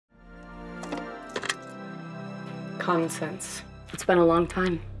common sense. It's been a long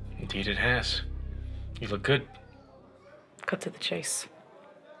time. Indeed it has. You look good. Cut to the chase.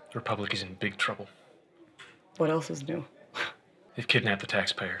 The Republic is in big trouble. What else is new? They've kidnapped the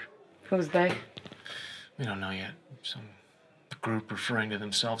taxpayer. Who's they? We don't know yet. Some group referring to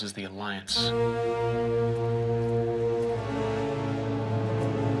themselves as the Alliance.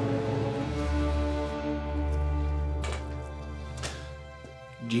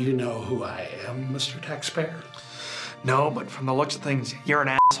 Do you know who I am, Mr. Taxpayer? No, but from the looks of things, you're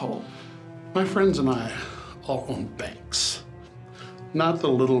an asshole. My friends and I all own banks. Not the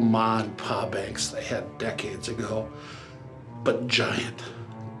little ma and pa banks they had decades ago, but giant,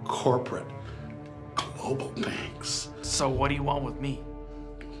 corporate, global banks. So what do you want with me?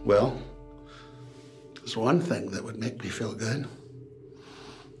 Well, there's one thing that would make me feel good.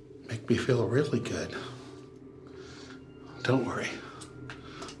 Make me feel really good. Don't worry.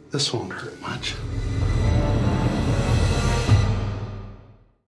 This won't hurt much.